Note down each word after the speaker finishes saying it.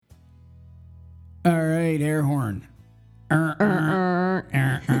All right, air horn.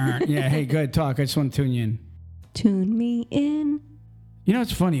 Yeah, hey, good talk. I just want to tune you in. Tune me in. You know,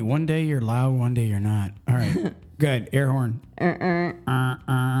 it's funny. One day you're loud, one day you're not. All right, good. Air horn. All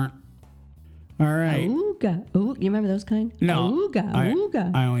right. Ooga. Ooh, you remember those kind? No. Ooga.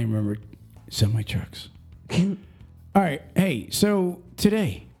 Ooga. I only remember semi-trucks. All right. Hey, so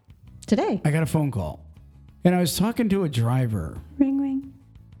today Today. I got a phone call. And I was talking to a driver. Ring, ring.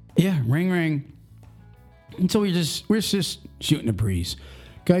 Yeah, ring, ring. And so we're just shooting a breeze.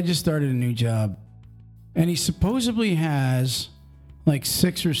 Guy just started a new job. And he supposedly has like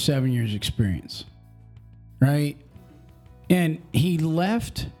 6 or 7 years experience. Right? And he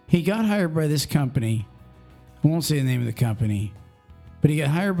got hired by this company. I won't say the name of the company, but he got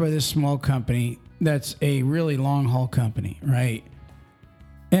hired by this small company that's a really long haul company, right?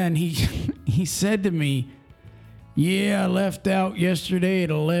 And he said to me, yeah, I left out yesterday at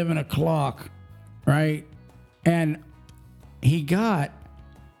 11 o'clock, right? And he got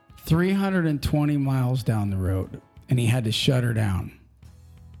 320 miles down the road and he had to shut her down.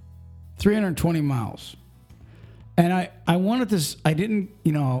 320 miles. And I wanted this, I didn't,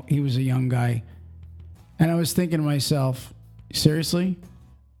 he was a young guy. And I was thinking to myself, seriously?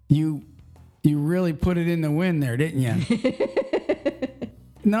 You really put it in the wind there, didn't you?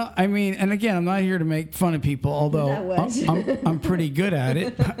 No, I mean, and again, I'm not here to make fun of people, although I'm pretty good at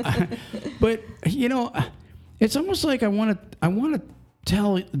it. But, it's almost like I want to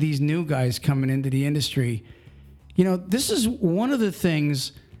tell these new guys coming into the industry, this is one of the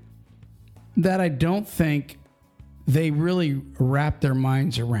things that I don't think they really wrap their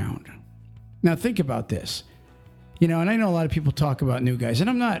minds around. Now, think about this. And I know a lot of people talk about new guys, and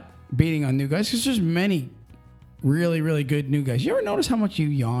I'm not beating on new guys because there's many really, really good new guys. You ever notice how much you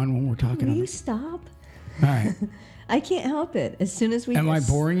yawn when we're talking? Will you stop? All right. I can't help it. As soon as we... Am I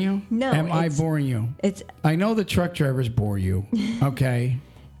boring you? No. Am I boring you? I know the truck drivers bore you, okay?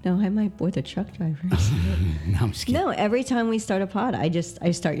 No, I might bore the truck drivers. No, I'm just kidding. No, every time we start a pod,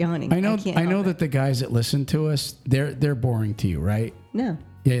 I start yawning. I know that the guys that listen to us, they're boring to you, right? No.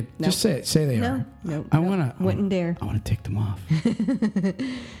 Yeah, just say it. Say they are. No. Wouldn't dare. I want to take them off.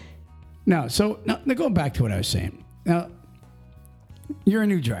 Now going back to what I was saying. Now, you're a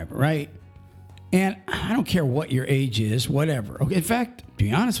new driver, right? And I don't care what your age is, whatever. Okay. In fact, to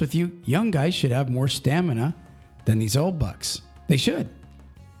be honest with you, young guys should have more stamina than these old bucks. They should.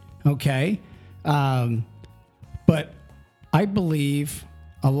 Okay. But I believe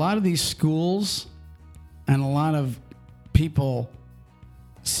a lot of these schools and a lot of people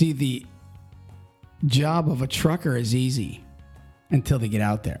see the job of a trucker as easy until they get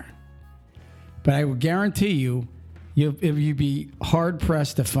out there. But I will guarantee you'd be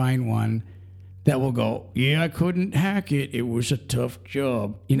hard-pressed to find one that will go, yeah, I couldn't hack it. It was a tough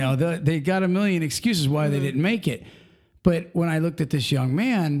job. They got a million excuses why they didn't make it. But when I looked at this young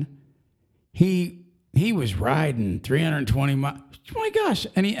man, he was riding 320 miles. Oh my gosh.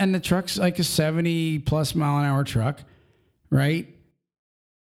 And the truck's like a 70-plus mile an hour truck, right?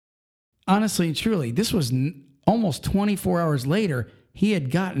 Honestly and truly, this was almost 24 hours later. He had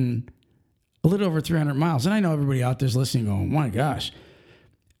gotten a little over 300 miles. And I know everybody out there's listening going, my gosh.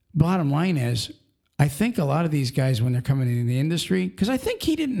 Bottom line is, I think a lot of these guys, when they're coming into the industry, because I think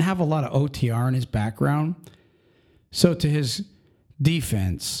he didn't have a lot of OTR in his background. So to his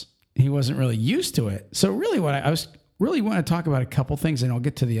defense, he wasn't really used to it. So really what I was really want to talk about a couple things, and I'll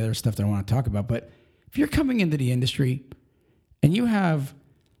get to the other stuff that I want to talk about. But if you're coming into the industry and you have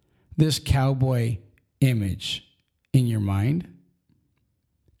this cowboy image in your mind,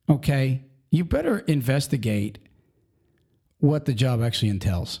 okay, you better investigate what the job actually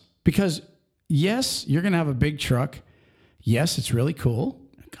entails. Because yes, you're going to have a big truck. Yes, it's really cool.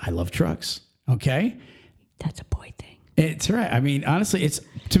 I love trucks. Okay. That's a boy thing. It's right. I mean, honestly,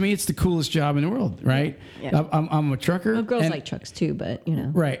 to me, it's the coolest job in the world, right? Yeah. I'm a trucker. Well, girls like trucks too, but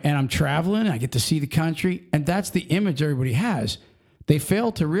Right. And I'm traveling. I get to see the country. And that's the image everybody has. They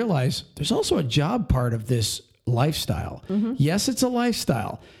fail to realize there's also a job part of this lifestyle. Mm-hmm. Yes, it's a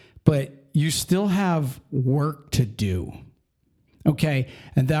lifestyle, but you still have work to do. Okay.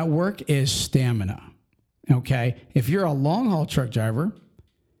 And that work is stamina. Okay. If you're a long haul truck driver,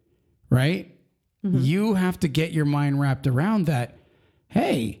 right? Mm-hmm. You have to get your mind wrapped around that.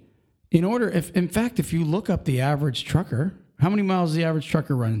 Hey, if you look up the average trucker, how many miles does the average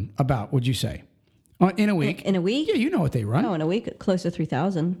trucker run about, would you say? In a week? In a week? Yeah, you know what they run. Oh, in a week, close to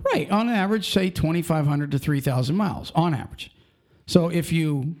 3,000. Right. On average, say 2,500 to 3,000 miles on average. So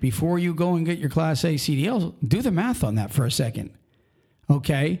before you go and get your Class A CDL, do the math on that for a second.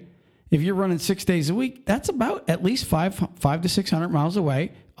 Okay. If you're running 6 days a week, that's about at least 500 to 600 miles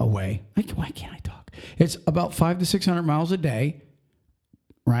away away. Why can't I talk? It's about 500 to 600 miles a day,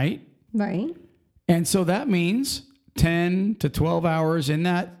 right? Right. And so that means 10 to 12 hours in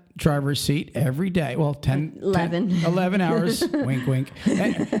that driver's seat every day. Well, 11 hours, wink, wink.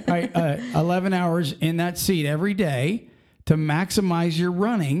 11 hours in that seat every day to maximize your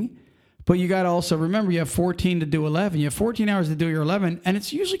running. But you got to also remember you have 14 to do 11. You have 14 hours to do your 11. And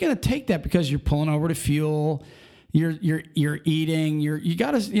it's usually going to take that because you're pulling over to fuel. You're eating. You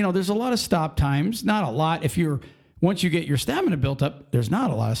got to, there's a lot of stop times. Not a lot. Once you get your stamina built up, there's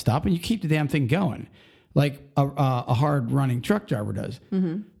not a lot of stopping. You keep the damn thing going, like a hard running truck driver does.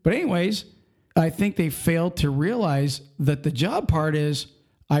 Mm-hmm. But anyways, I think they failed to realize that the job part is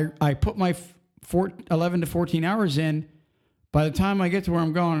I put my 11 to 14 hours in. By the time I get to where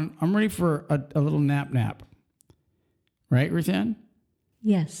I'm going, I'm ready for a little nap. Right, Ruthann?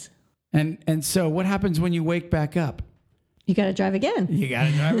 Yes. And so what happens when you wake back up? You got to drive again. You got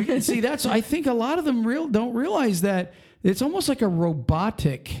to drive again. See, I think a lot of them don't realize that it's almost like a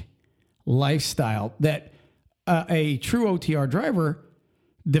robotic lifestyle that a true OTR driver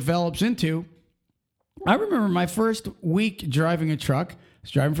develops into. I remember my first week driving a truck. I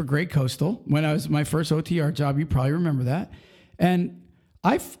was driving for Great Coastal when I was my first OTR job. You probably remember that. And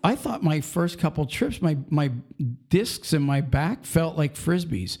I thought my first couple trips, my discs in my back felt like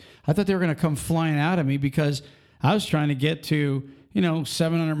Frisbees. I thought they were going to come flying out of me because I was trying to get to,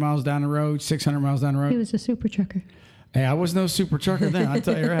 700 miles down the road, 600 miles down the road. He was a super trucker. Hey, I was no super trucker then, I'll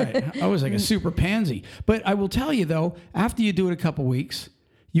tell you right. I was like a super pansy. But I will tell you, though, after you do it a couple weeks,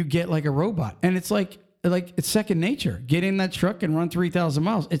 you get like a robot. And it's like it's second nature. Get in that truck and run 3,000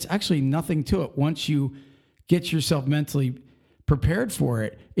 miles. It's actually nothing to it once you get yourself mentally prepared for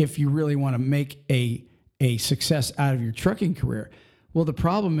it if you really want to make a success out of your trucking career. Well, the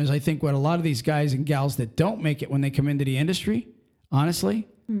problem is I think what a lot of these guys and gals that don't make it when they come into the industry, honestly,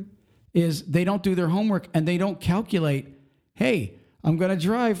 is they don't do their homework and they don't calculate, hey, I'm going to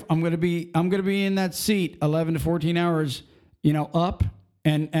drive. I'm going to be in that seat 11 to 14 hours, up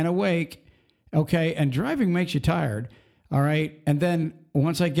and awake. Okay. And driving makes you tired. All right. And then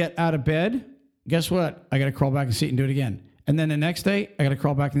once I get out of bed, guess what? I got to crawl back in the seat and do it again. And then the next day, I got to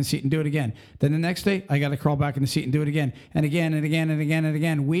crawl back in the seat and do it again. Then the next day, I got to crawl back in the seat and do it again. And again, and again, and again, and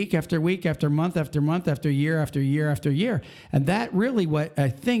again, week after week, after month, after month, after year, after year, after year. And that really what I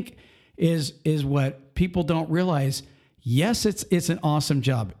think is what people don't realize. Yes, it's an awesome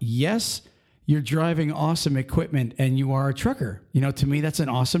job. Yes, you're driving awesome equipment and you are a trucker. To me, that's an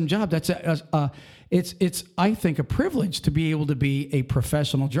awesome job. That's it's I think a privilege to be able to be a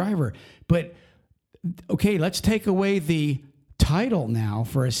professional driver. But okay, let's take away the title now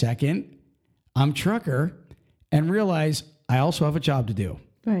for a second. I'm trucker, and realize I also have a job to do.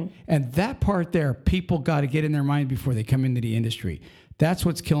 Right. And that part there, people got to get in their mind before they come into the industry. That's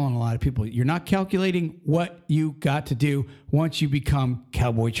what's killing a lot of people. You're not calculating what you got to do once you become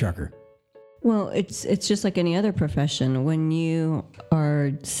cowboy trucker. Well, it's just like any other profession. When you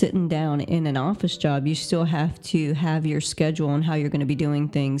are sitting down in an office job, you still have to have your schedule on how you're going to be doing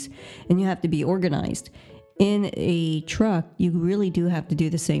things, and you have to be organized. In a truck, you really do have to do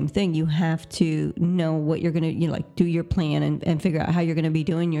the same thing. You have to know what you're going to, do your plan and figure out how you're going to be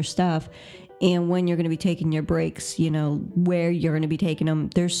doing your stuff and when you're going to be taking your breaks, where you're going to be taking them.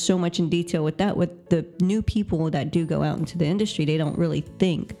 There's so much in detail with that. With the new people that do go out into the industry, they don't really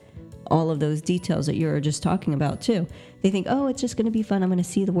think all of those details that you're just talking about too. They think, oh, it's just going to be fun. I'm going to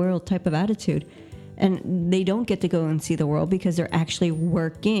see the world type of attitude. And they don't get to go and see the world because they're actually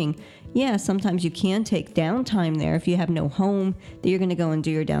working. Yeah, sometimes you can take downtime there. If you have no home that you're going to go and do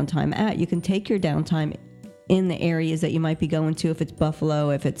your downtime at, you can take your downtime in the areas that you might be going to. If it's Buffalo,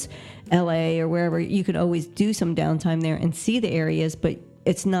 if it's LA or wherever, you could always do some downtime there and see the areas, but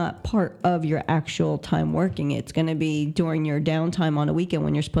it's not part of your actual time working. It's going to be during your downtime on a weekend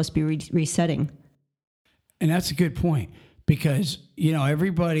when you're supposed to be resetting. And that's a good point because,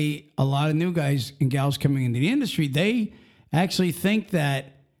 everybody, a lot of new guys and gals coming into the industry, they actually think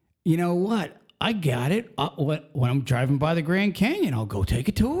that, I got it. When I'm driving by the Grand Canyon, I'll go take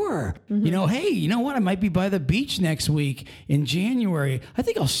a tour. Mm-hmm. Hey, you know what? I might be by the beach next week in January. I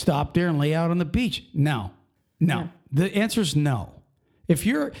think I'll stop there and lay out on the beach. No. Yeah. The answer is no. If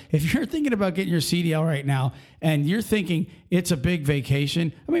you're thinking about getting your CDL right now and you're thinking it's a big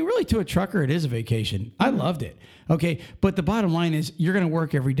vacation, really to a trucker, it is a vacation. I loved it. Okay. But the bottom line is you're going to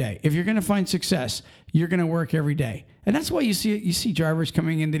work every day. If you're going to find success, you're going to work every day. And that's why you see drivers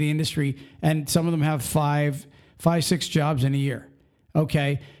coming into the industry and some of them have 6 jobs in a year.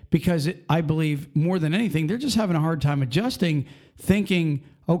 Okay. Because I believe more than anything, they're just having a hard time adjusting, thinking,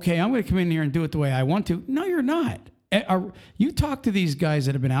 okay, I'm going to come in here and do it the way I want to. No, you're not. You talk to these guys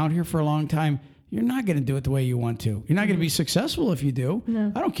that have been out here for a long time, you're not going to do it the way you want to. You're not going to be successful if you do.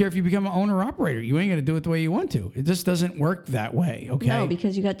 No. I don't care if you become an owner-operator. You ain't going to do it the way you want to. It just doesn't work that way, okay? No,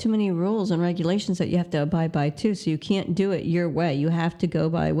 because you got too many rules and regulations that you have to abide by too. So you can't do it your way. You have to go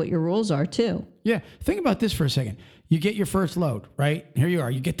by what your rules are too. Yeah. Think about this for a second. You get your first load, right? Here you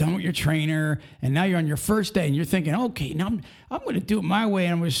are. You get done with your trainer, and now you're on your first day, and you're thinking, okay, now I'm going to do it my way,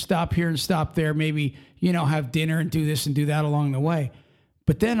 and I'm going to stop here and stop there, maybe, have dinner and do this and do that along the way.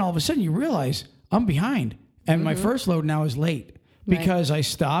 But then all of a sudden you realize I'm behind, and my first load now is late because I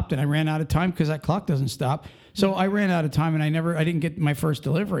stopped and I ran out of time because that clock doesn't stop. So I ran out of time, and I didn't get my first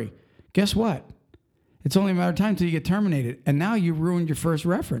delivery. Guess what? It's only a matter of time until you get terminated, and now you ruined your first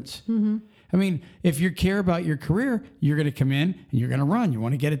reference. Mm-hmm. I mean, if you care about your career, you're going to come in and you're going to run. You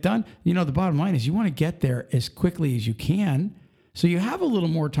want to get it done. The bottom line is you want to get there as quickly as you can so you have a little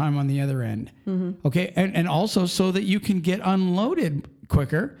more time on the other end. Mm-hmm. Okay. And also so that you can get unloaded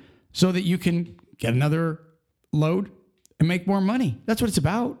quicker so that you can get another load and make more money. That's what it's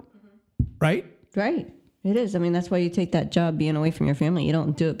about. Mm-hmm. Right? Right. It is. I mean, that's why you take that job being away from your family. You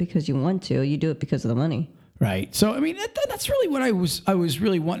don't do it because you want to. You do it because of the money. Right. So, I mean, that's really what I was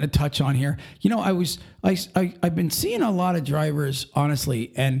really wanting to touch on here. I've been seeing a lot of drivers,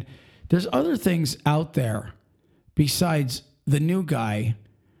 honestly, and there's other things out there besides the new guy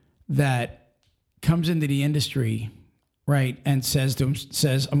that comes into the industry, right, and says, I'm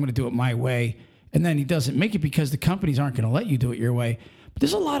going to do it my way. And then he doesn't make it because the companies aren't going to let you do it your way. But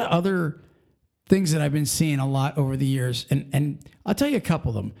there's a lot of other things that I've been seeing a lot over the years. And I'll tell you a couple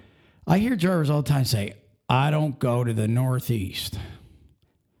of them. I hear drivers all the time say, I don't go to the Northeast.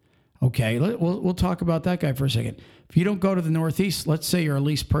 Okay, we'll talk about that guy for a second. If you don't go to the Northeast, let's say you're a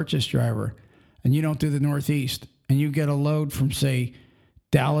lease purchase driver and you don't do the Northeast and you get a load from, say,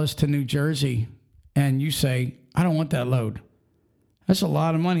 Dallas to New Jersey and you say, I don't want that load. That's a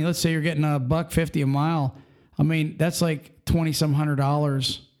lot of money. Let's say you're getting $1.50 a mile. I mean, that's like $2,000-some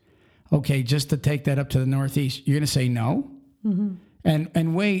 $100. Okay, just to take that up to the Northeast. You're going to say no? Mm-hmm.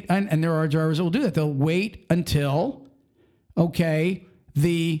 And wait, and there are drivers that will do that. They'll wait until,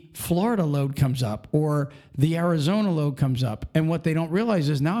 the Florida load comes up or the Arizona load comes up. And what they don't realize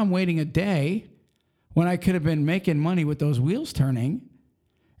is now I'm waiting a day when I could have been making money with those wheels turning.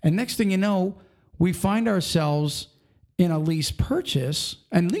 And next thing you know, we find ourselves in a lease purchase,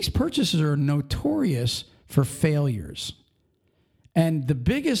 and lease purchases are notorious for failures. And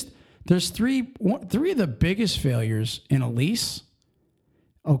there's three of the biggest failures in a lease,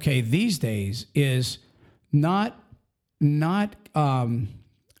 these days is not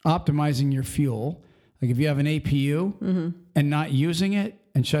optimizing your fuel. Like if you have an APU and not using it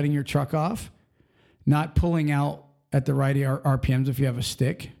and shutting your truck off, not pulling out at the right RPMs if you have a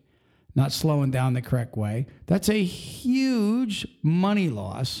stick, not slowing down the correct way. That's a huge money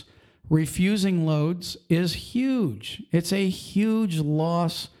loss. Refusing loads is huge. It's a huge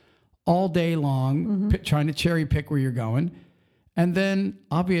loss all day long, trying to cherry pick where you're going. And then,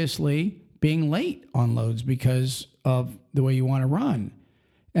 obviously, being late on loads because of the way you want to run.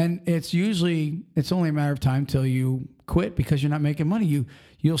 And it's only a matter of time till you quit because you're not making money.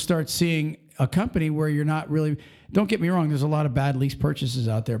 You'll start seeing a company where you're not really, don't get me wrong, there's a lot of bad lease purchases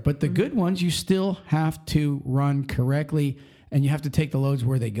out there. But the good ones, you still have to run correctly and you have to take the loads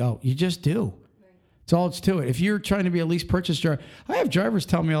where they go. You just do. That's all it's to it. If you're trying to be a lease purchase driver, I have drivers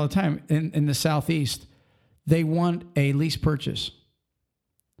tell me all the time in the Southeast, they want a lease purchase,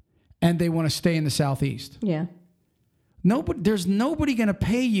 and they want to stay in the Southeast. Yeah. There's nobody going to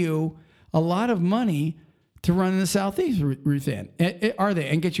pay you a lot of money to run in the Southeast, Ruth Ann. Are they?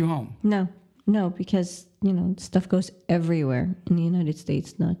 And get you home? No, because, stuff goes everywhere in the United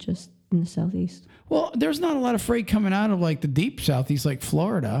States, not just in the Southeast. Well, there's not a lot of freight coming out of like the deep Southeast, like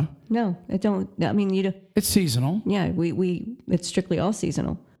Florida. No, it don't. I mean, It's seasonal. Yeah, it's strictly all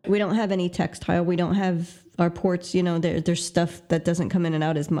seasonal. We don't have any textile. We don't have our ports. There's stuff that doesn't come in and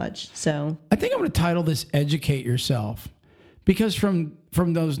out as much. So I think I'm going to title this "Educate Yourself," because from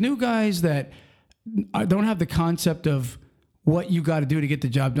those new guys that don't have the concept of what you got to do to get the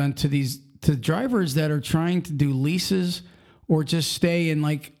job done to drivers that are trying to do leases or just stay in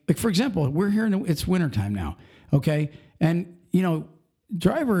like for example, we're here it's wintertime now, okay? And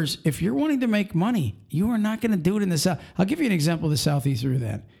drivers, if you're wanting to make money, you are not going to do it in the South. I'll give you an example of the Southeast through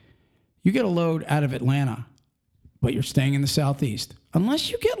that. You get a load out of Atlanta, but you're staying in the Southeast. Unless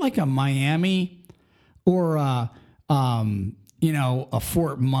you get like a Miami or a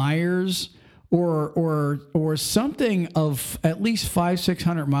Fort Myers or something of at least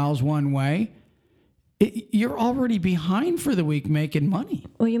 500-600 miles one way, you're already behind for the week making money.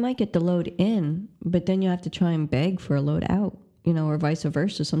 Well, you might get the load in, but then you have to try and beg for a load out, or vice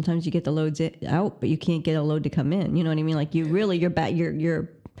versa. Sometimes you get the loads out, but you can't get a load to come in. You know what I mean? Like you're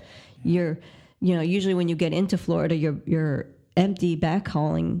usually when you get into Florida, you're empty back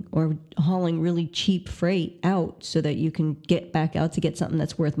hauling or hauling really cheap freight out so that you can get back out to get something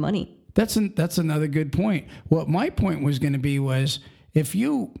that's worth money. That's another good point. What my point was going to be was if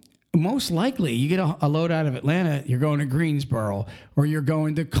you most likely you get a load out of Atlanta, you're going to Greensboro or you're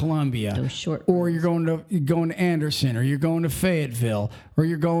going to Columbia, those short or you're going to Anderson, or you're going to Fayetteville, or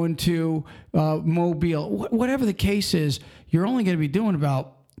you're going to Mobile. Whatever the case is, you're only going to be doing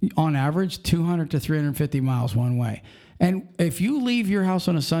about, on average, 200 to 350 miles one way. And if you leave your house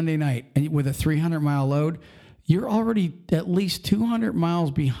on a Sunday night and with a 300-mile load, you're already at least 200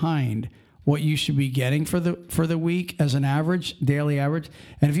 miles behind what you should be getting for the week as an average, daily average.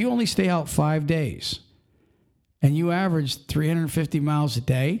 And if you only stay out 5 days and you average 350 miles a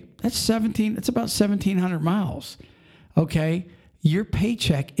day, that's about 1,700 miles. Okay? Your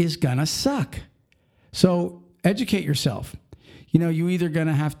paycheck is going to suck. So educate yourself. You either going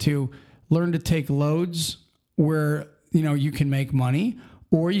to have to learn to take loads where, you can make money,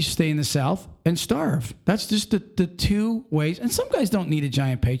 or you stay in the South and starve. That's just the two ways. And some guys don't need a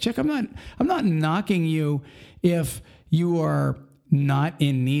giant paycheck. I'm not knocking you if you are not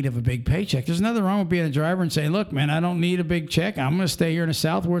in need of a big paycheck. There's nothing wrong with being a driver and saying, look, man, I don't need a big check. I'm going to stay here in the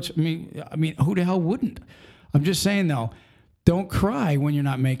South where I mean, who the hell wouldn't? I'm just saying, though, don't cry when you're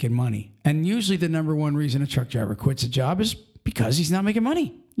not making money. And usually the number one reason a truck driver quits a job is because he's not making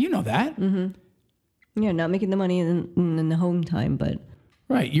money. You know that. Mm-hmm. Yeah, not making the money in the home time, but...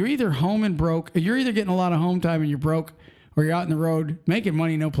 Right. You're either home and broke, or you're either getting a lot of home time and you're broke, or you're out on the road making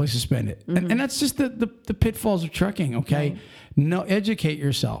money, no place to spend it. Mm-hmm. And that's just the pitfalls of trucking, okay? Right. No, educate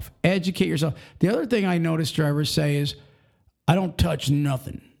yourself. Educate yourself. The other thing I notice drivers say is, I don't touch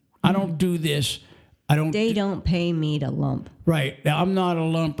nothing. Mm-hmm. I don't do this. They don't pay me to lump. Right. Now, I'm not a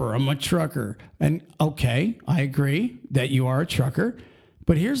lumper. I'm a trucker. And okay, I agree that you are a trucker.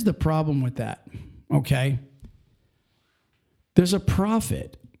 But here's the problem with that, okay? There's a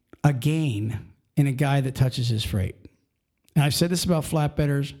profit, a gain in a guy that touches his freight. And I've said this about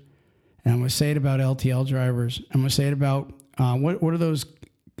flatbedders, and I'm going to say it about LTL drivers. I'm going to say it about, what are those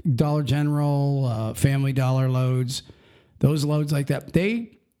Dollar General, Family Dollar loads, those loads like that.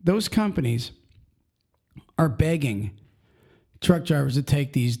 Those companies are begging truck drivers to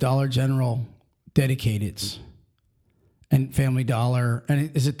take these Dollar General dedicateds and Family Dollar.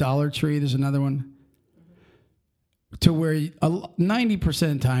 And is it Dollar Tree? There's another one. To where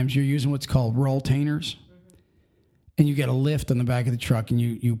 90% of times you're using what's called rolltainers, and you get a lift on the back of the truck, and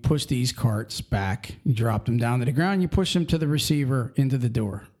you push these carts back, you drop them down to the ground, you push them to the receiver into the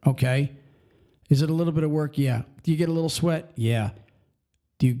door, okay? Is it a little bit of work? Yeah. Do you get a little sweat? Yeah.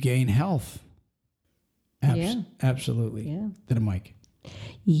 Do you gain health? Yeah. Absolutely. Yeah. To the mic.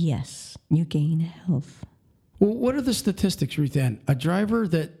 Yes, you gain health. Well, what are the statistics, Ruth Ann? A driver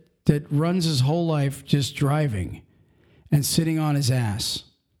that runs his whole life just driving and sitting on his ass,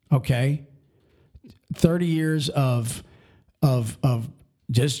 okay? 30 years of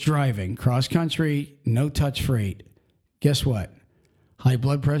just driving, cross country, no touch freight. Guess what? High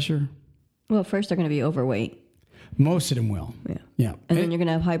blood pressure. Well, first they're going to be overweight. Most of them will. Yeah. And then you're going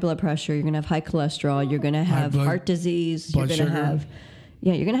to have high blood pressure. You're going to have high cholesterol. You're going to have heart disease. You're going to have,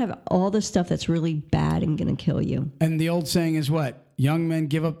 you're going to have all the stuff that's really bad and going to kill you. And the old saying is what? Young men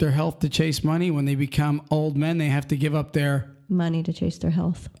give up their health to chase money. When they become old men, they have to give up their money to chase their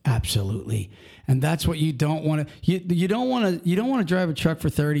health. Absolutely. And that's what you don't want to, you don't want to drive a truck for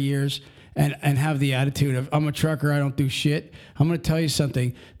 30 years and have the attitude of, I'm a trucker, I don't do shit. I'm going to tell you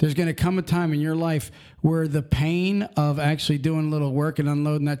something. There's going to come a time in your life where the pain of actually doing a little work and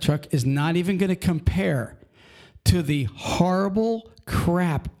unloading that truck is not even going to compare to the horrible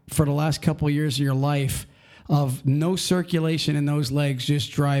crap for the last couple of years of your life of no circulation in those legs,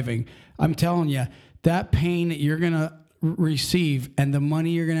 just driving. I'm telling you, that pain that you're going to receive and the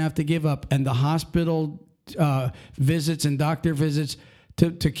money you're going to have to give up and the hospital visits and doctor visits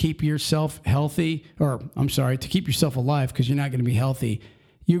to keep yourself healthy, or I'm sorry, to keep yourself alive, because you're not going to be healthy.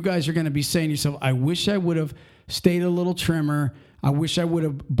 You guys are going to be saying to yourself, I wish I would have stayed a little trimmer. I wish I would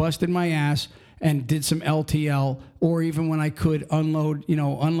have busted my ass and did some LTL, or even when I could unload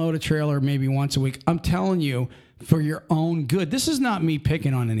a trailer maybe once a week. I'm telling you, for your own good. This is not me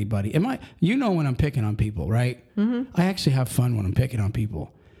picking on anybody. When I'm picking on people, right? Mm-hmm. I actually have fun when I'm picking on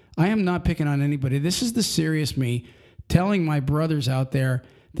people. I am not picking on anybody. This is the serious me telling my brothers out there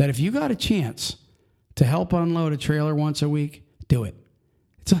that if you got a chance to help unload a trailer once a week, do it.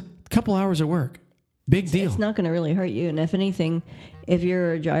 It's a couple hours of work. Big deal. It's not going to really hurt you. And if anything, if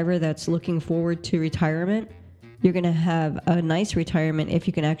you're a driver that's looking forward to retirement, you're going to have a nice retirement if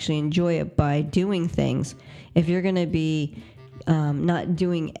you can actually enjoy it by doing things. If you're going to be not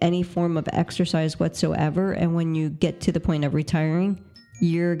doing any form of exercise whatsoever, and when you get to the point of retiring,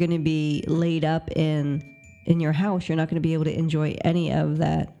 you're going to be laid up in your house. You're not going to be able to enjoy any of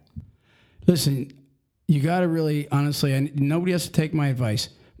that. Listen, you got to really, honestly, and nobody has to take my advice,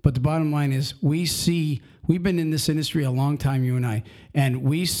 but the bottom line is we've been in this industry a long time, you and I, and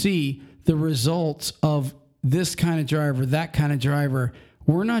we see the results of this kind of driver, that kind of driver.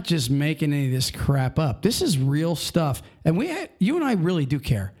 We're not just making any of this crap up. This is real stuff. And you and I really do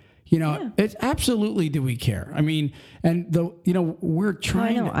care. It's absolutely do we care. I mean, and we're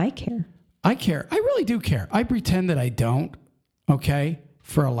trying. I care. I care. I really do care. I pretend that I don't, okay,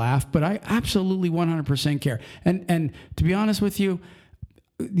 for a laugh, but I absolutely 100% care. And to be honest with you,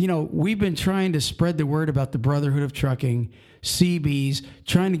 we've been trying to spread the word about the Brotherhood of Trucking, CBs,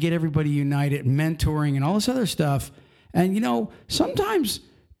 trying to get everybody united, mentoring, and all this other stuff. And, sometimes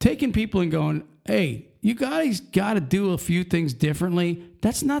taking people and going, hey, you guys got to do a few things differently.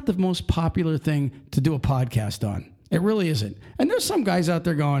 That's not the most popular thing to do a podcast on. It really isn't. And there's some guys out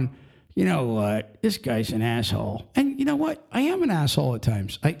there going, you know what? This guy's an asshole. And you know what? I am an asshole at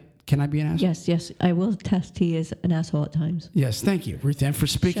times. Can I be an asshole? Yes. I will attest he is an asshole at times. Yes. Thank you, Ruth Ann, for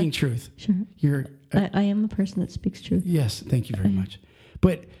speaking truth. Sure. I am a person that speaks truth. Yes. Thank you very much.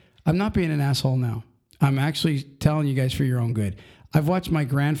 But I'm not being an asshole now. I'm actually telling you guys for your own good. I've watched my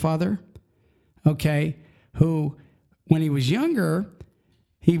grandfather, okay, who, when he was younger,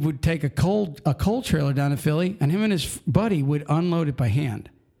 he would take a coal trailer down to Philly, and him and his buddy would unload it by hand.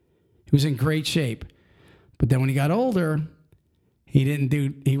 He was in great shape. But then when he got older,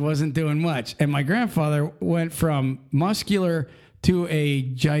 he wasn't doing much. And my grandfather went from muscular to a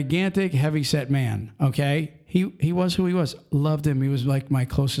gigantic, heavy-set man, okay? He was who he was. Loved him. He was like my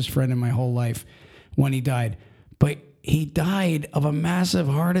closest friend in my whole life when he died. But he died of a massive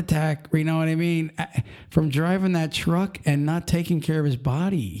heart attack, you know what I mean? From driving that truck and not taking care of his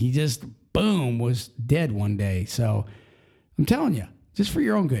body. He just, boom, was dead one day. So I'm telling you, just for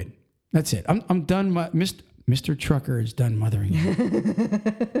your own good. That's it. I'm done. Mr. Trucker is done mothering you.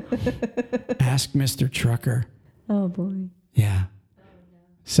 Ask Mr. Trucker. Oh, boy. Yeah.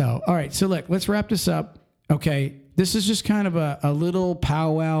 So, all right. So, look, let's wrap this up. Okay. This is just kind of a little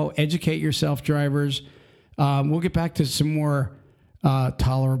powwow. Educate yourself, drivers. We'll get back to some more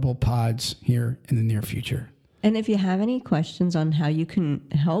tolerable pods here in the near future. And if you have any questions on how you can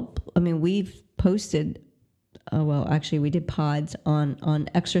help, I mean, we've posted... we did pods on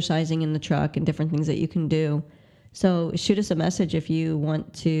exercising in the truck and different things that you can do. So shoot us a message if you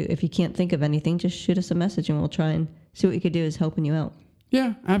want to. If you can't think of anything, just shoot us a message and we'll try and see what we could do is helping you out.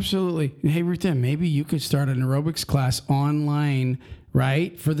 Yeah, absolutely. Hey, Ruth Ann, maybe you could start an aerobics class online,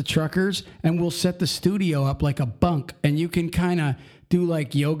 right, for the truckers, and we'll set the studio up like a bunk, and you can kind of do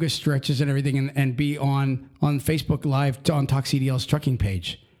like yoga stretches and everything and be on Facebook Live on Talk CDL's trucking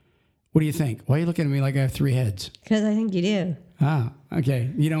page. What do you think? Why are you looking at me like I have three heads? Because I think you do. Ah, okay.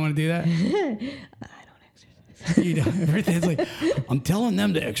 You don't want to do that? I don't exercise. You don't. Everything's like, I'm telling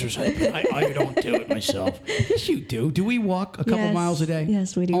them to exercise, but I don't do it myself. Yes, you do. Do we walk a couple miles a day?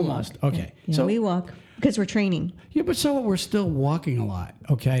 Yes, we do. Almost. Walk. Okay. Yeah, so we walk because we're training. Yeah, but so we're still walking a lot.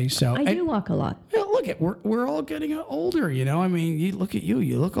 Okay, so I do walk a lot. Yeah, look at we're all getting older. I mean, you look at you.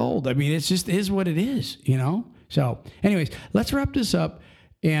 You look old. I mean, it's just is what it is. So, anyways, let's wrap this up.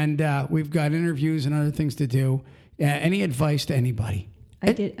 And we've got interviews and other things to do. Any advice to anybody?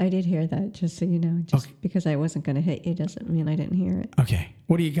 I did hear that, just so you know. Because I wasn't going to hit you doesn't mean I didn't hear it. Okay.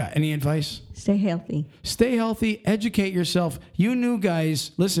 What do you got? Any advice? Stay healthy. Stay healthy. Educate yourself. You new guys,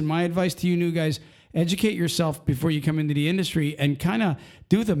 listen, my advice to you new guys, educate yourself before you come into the industry and kind of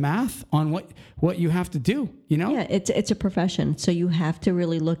do the math on what you have to do, Yeah, it's a profession. So you have to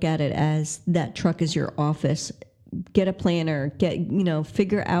really look at it as that truck is your office. Get a planner,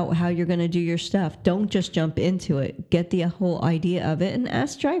 figure out how you're going to do your stuff. Don't just jump into it. Get the whole idea of it and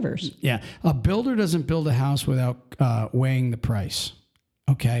ask drivers. Yeah. A builder doesn't build a house without weighing the price.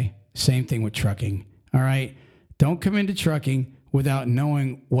 Okay. Same thing with trucking. All right. Don't come into trucking without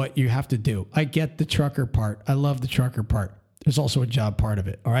knowing what you have to do. I get the trucker part. I love the trucker part. There's also a job part of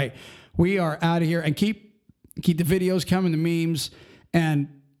it. All right. We are out of here, and keep the videos coming, the memes, and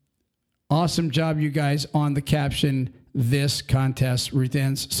awesome job, you guys, on the caption this contest. Ruth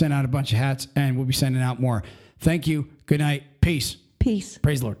Ann's sent out a bunch of hats, and we'll be sending out more. Thank you. Good night. Peace. Peace.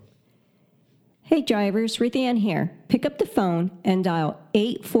 Praise the Lord. Hey, drivers. Ruth Ann here. Pick up the phone and dial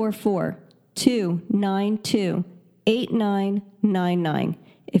 844-292-8999.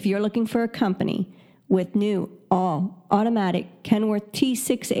 If you're looking for a company with new all-automatic Kenworth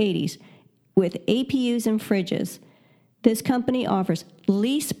T680s with APUs and fridges. This company offers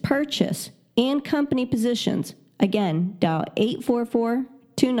lease purchase and company positions. Again, dial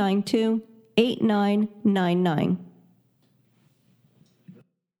 844-292-8999.